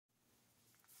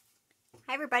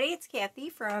Hi everybody, it's Kathy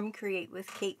from Create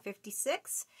with Kate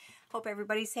 56. Hope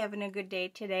everybody's having a good day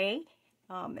today.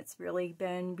 It's really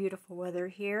been beautiful weather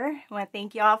here. I want to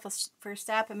thank you all for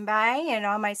stopping by, and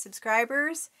all my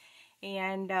subscribers,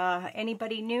 and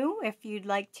anybody new. If you'd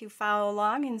like to follow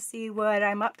along and see what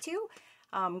I'm up to,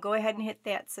 go ahead and hit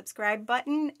that subscribe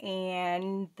button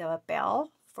and the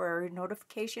bell for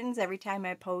notifications every time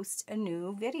I post a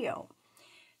new video.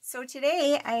 So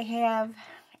today I have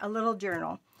a little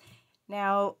journal.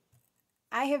 Now,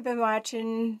 I have been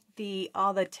watching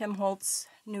all the Tim Holtz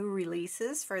new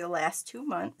releases for the last 2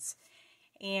 months,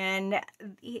 and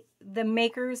the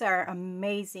makers are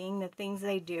amazing, the things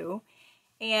they do,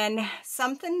 and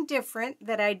something different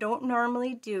that I don't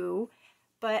normally do,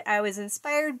 but I was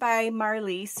inspired by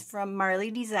Marlies from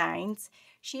Marley Designs.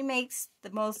 She makes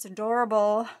the most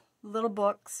adorable little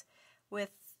books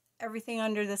with everything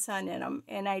under the sun in them,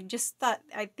 and I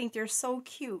think they're so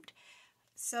cute.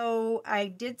 So I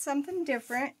did something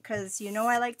different because, you know,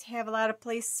 I like to have a lot of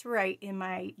place to write in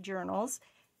my journals,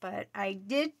 but I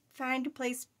did find a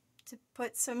place to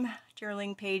put some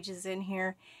journaling pages in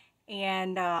here,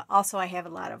 and also I have a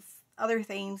lot of other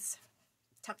things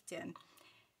tucked in.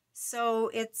 So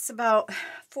it's about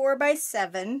 4 by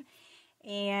 7,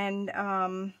 and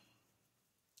I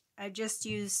just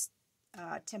used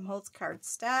Tim Holtz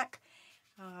cardstock.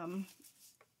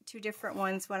 2 different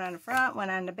ones, one on the front, one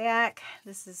on the back.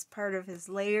 This is part of his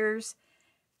layers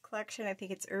collection. I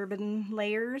think it's Urban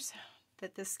Layers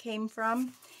that this came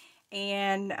from.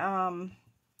 And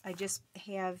I just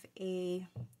have a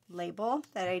label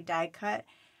that I die cut.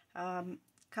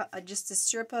 Just a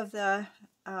strip of the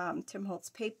Tim Holtz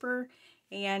paper.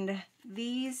 And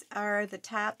these are the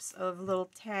tops of little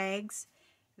tags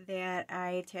that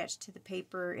I attached to the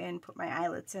paper and put my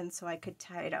eyelets in so I could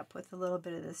tie it up with a little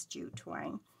bit of this jute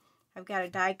twine. I've got a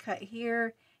die cut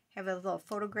here, have a little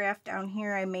photograph down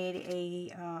here. I made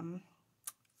a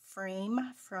frame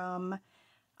from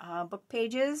book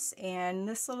pages, and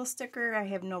this little sticker, I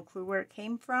have no clue where it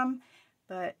came from,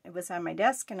 but it was on my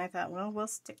desk, and I thought, well, we'll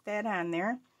stick that on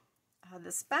there.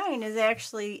 The spine is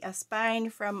actually a spine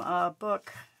from a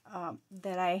book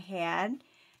that I had,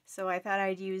 so I thought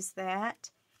I'd use that.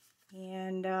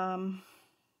 And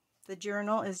the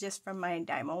journal is just from my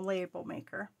Dymo label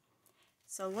maker.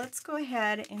 So let's go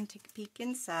ahead and take a peek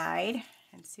inside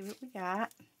and see what we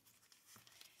got.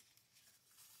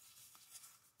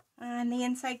 On the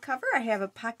inside cover, I have a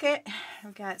pocket.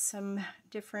 I've got some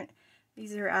different,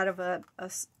 these are out of a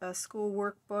school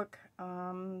workbook.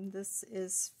 This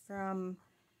is from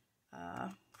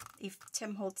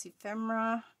Tim Holtz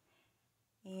Ephemera.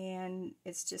 And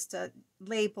it's just a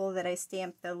label that I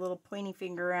stamped the little pointy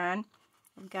finger on.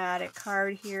 I've got a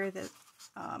card here that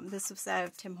this was out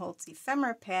of Tim Holtz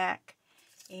Ephemera pack,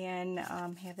 and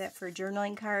have that for a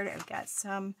journaling card. I've got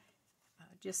some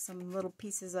just some little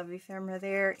pieces of ephemera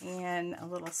there and a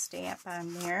little stamp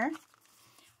on there.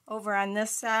 Over on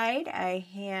this side, I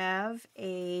have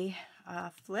a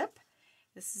flip.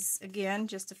 This is again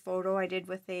just a photo I did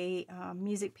with a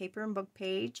music paper and book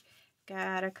page.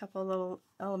 Got a couple little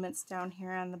elements down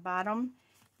here on the bottom.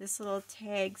 This little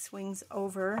tag swings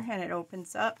over and it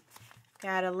opens up.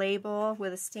 Got a label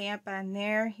with a stamp on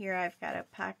there. Here I've got a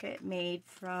pocket made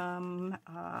from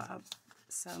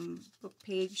some book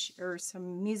page or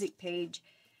some music page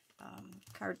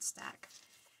cardstock.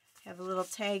 Have a little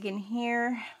tag in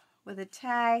here with a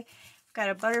tie. I've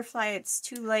got a butterfly. It's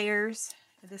 2 layers.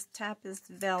 This top is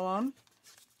vellum,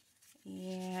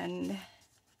 and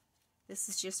this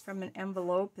is just from an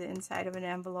envelope, the inside of an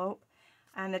envelope.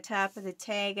 On the top of the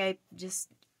tag, I just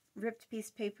ripped a piece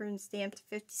of paper and stamped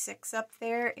 56 up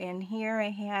there. And here I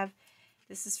have,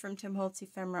 this is from Tim Holtz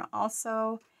Ephemera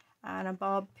also, on a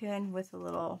bulb pin with a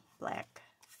little black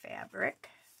fabric.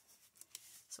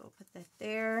 So we'll put that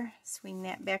there, swing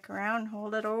that back around,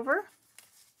 hold it over.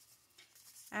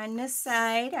 On this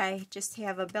side, I just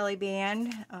have a belly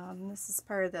band. This is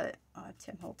part of the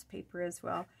Tim Holtz paper as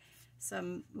well.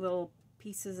 Some little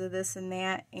pieces of this and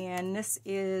that, and this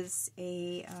is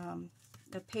a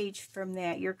page from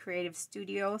that Your Creative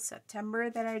Studio September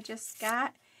that I just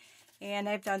got, and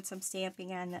I've done some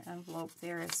stamping on the envelope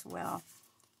there as well.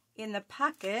 In the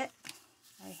pocket,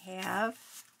 I have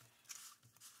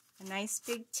a nice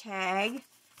big tag.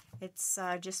 It's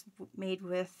just made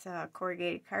with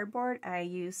corrugated cardboard. I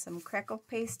used some crackle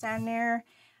paste on there.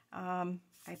 I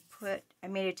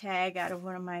made a tag out of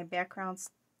one of my backgrounds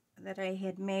that I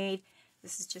had made.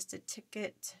 This is just a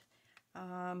ticket,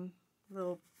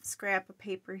 little scrap of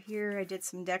paper here. I did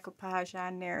some decoupage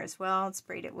on there as well and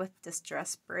sprayed it with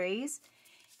distress sprays.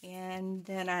 And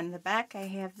then on the back I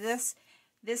have this.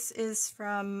 This is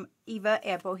from Eva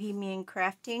at Bohemian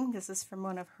Crafting. This is from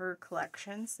one of her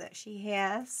collections that she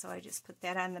has. So I just put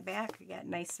that on the back. I got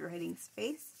nice writing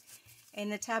space.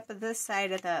 And the top of this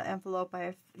side of the envelope,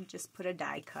 I've just put a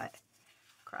die cut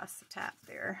across the top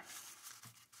there.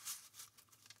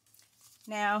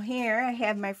 Now here I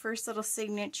have my first little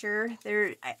signature.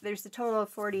 There's a total of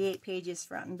 48 pages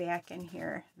front and back in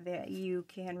here that you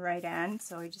can write on.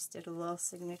 So I just did a little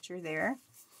signature there.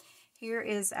 Here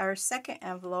is our second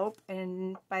envelope,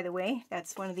 and by the way,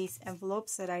 that's one of these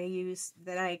envelopes that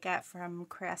I got from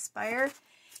Craftspire,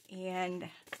 and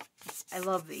I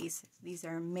love these. These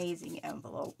are amazing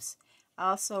envelopes.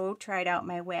 I also tried out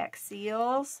my wax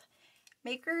seals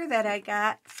maker that I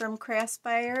got from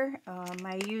Craftspire.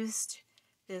 I used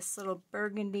this little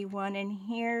burgundy one in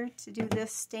here to do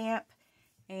this stamp,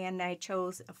 and I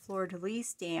chose a fleur-de-lis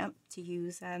stamp to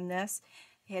use on this.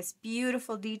 It has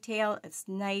beautiful detail. It's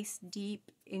nice,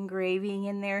 deep engraving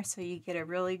in there, so you get a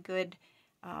really good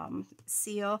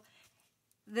seal.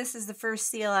 This is the first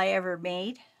seal I ever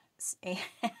made.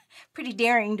 Pretty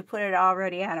daring to put it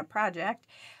already on a project,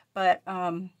 but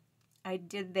I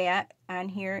did that on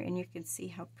here, and you can see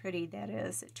how pretty that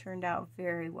is. It turned out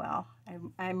very well.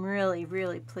 I'm really,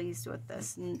 really pleased with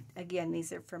this. And again,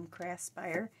 these are from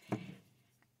Craftspire.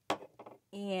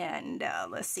 And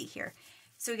let's see here.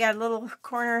 So we got a little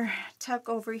corner tuck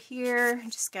over here.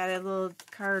 Just got a little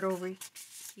card over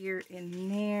here in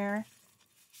there.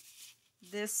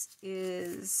 This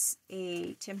is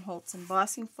a Tim Holtz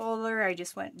embossing folder. I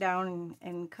just went down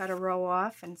and cut a row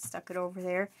off and stuck it over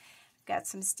there. Got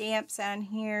some stamps on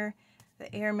here.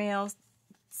 The airmail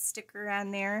sticker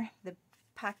on there. The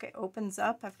pocket opens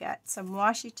up. I've got some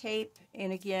washi tape.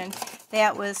 And again,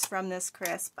 that was from this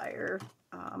Craftspire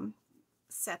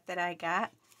set that I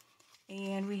got.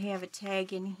 And we have a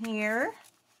tag in here.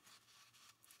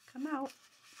 Come out.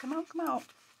 Come out, come out.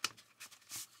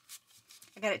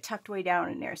 I got it tucked way down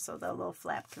in there so the little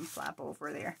flap can flap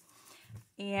over there.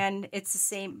 And it's the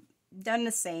same, done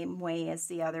the same way as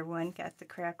the other one. Got the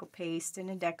crackle paste and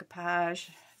a decoupage,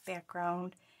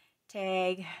 background,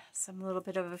 tag, some little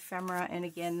bit of ephemera, and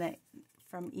again, that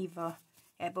from Eva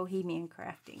at Bohemian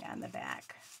Crafting on the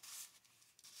back.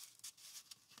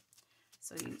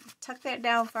 So you tuck that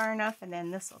down far enough, and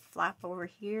then this will flop over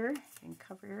here and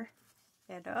cover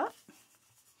that up.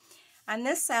 On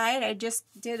this side, I just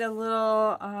did a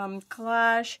little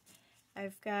collage.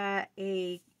 I've got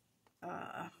a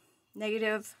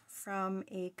negative from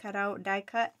a cutout die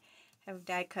cut. I have a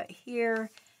die cut here.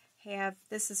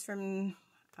 This is from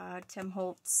Tim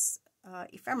Holtz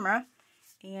ephemera,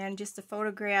 and just a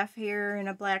photograph here in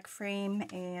a black frame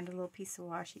and a little piece of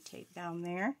washi tape down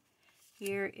there.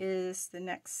 Here is the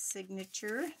next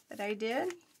signature that I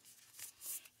did.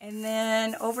 And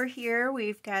then over here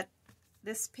we've got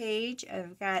this page.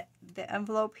 I've got the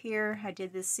envelope here. I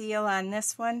did the seal on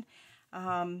this one.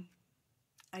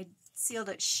 I sealed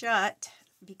it shut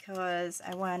because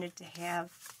I wanted to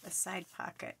have a side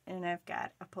pocket, and I've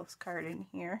got a postcard in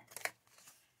here.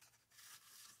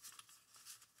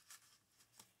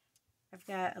 I've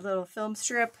got a little film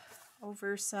strip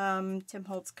over some Tim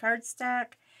Holtz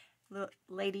cardstock. Little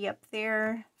lady up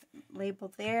there,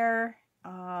 label there.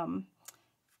 Got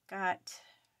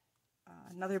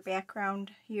another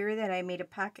background here that I made a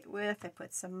pocket with. I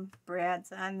put some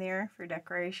brads on there for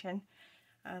decoration.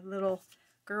 A little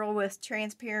girl with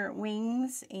transparent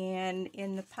wings, and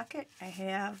in the pocket I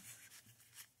have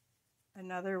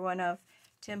another one of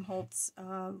Tim Holtz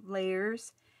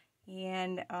layers,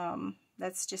 and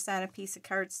that's just on a piece of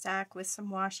cardstock with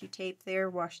some washi tape there,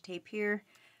 washi tape here,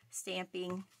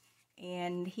 stamping.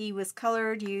 And he was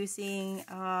colored using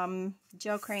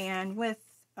gel crayon with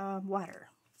water.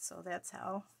 So that's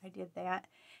how I did that.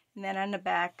 And then on the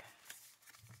back,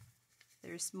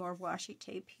 there's more washi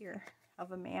tape here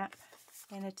of a map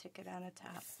and a ticket on the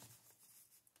top.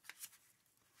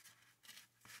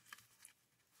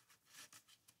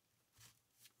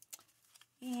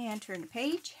 And turn the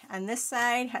page. On this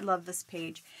side, I love this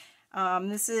page.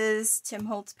 This is Tim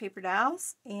Holtz paper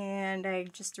dolls, and I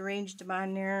just arranged them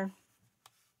on there.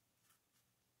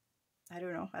 I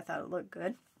don't know, I thought it looked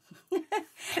good.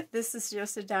 This is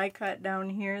just a die cut down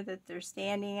here that they're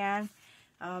standing on.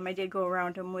 I did go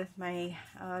around them with my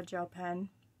gel pen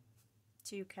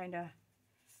to kind of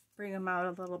bring them out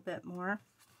a little bit more.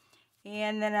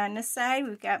 And then on this side,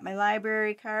 we've got my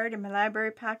library card in my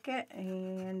library pocket,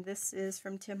 and this is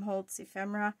from Tim Holtz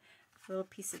ephemera. A little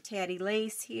piece of tatty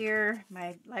lace here.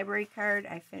 My library card,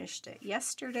 I finished it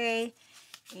yesterday,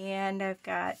 and I've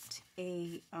got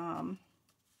a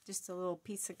just a little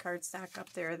piece of cardstock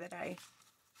up there that I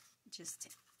just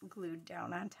glued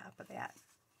down on top of that.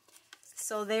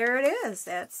 So there it is.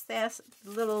 That's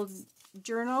little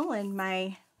journal and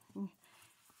my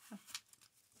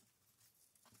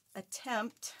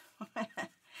attempt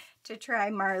to try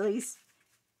Marlies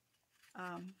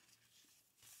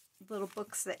little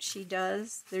books that she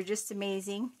does. They're just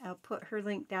amazing. I'll put her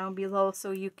link down below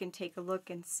so you can take a look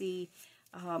and see,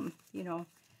 you know,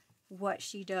 what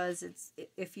she does. It's,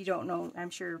 if you don't know, I'm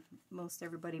sure most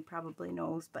everybody probably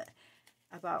knows, but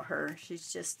about her,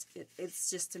 she's just, it's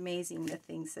just amazing the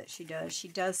things that she does. She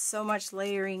does so much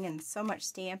layering and so much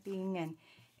stamping, and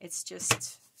it's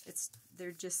just,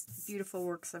 they're just beautiful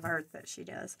works of art that she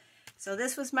does. So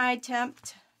this was my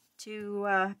attempt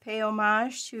to pay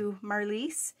homage to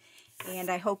Marlies, and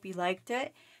I hope you liked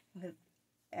it.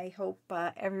 I hope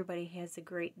everybody has a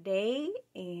great day,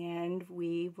 and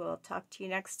we will talk to you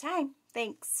next time.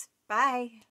 Thanks. Bye.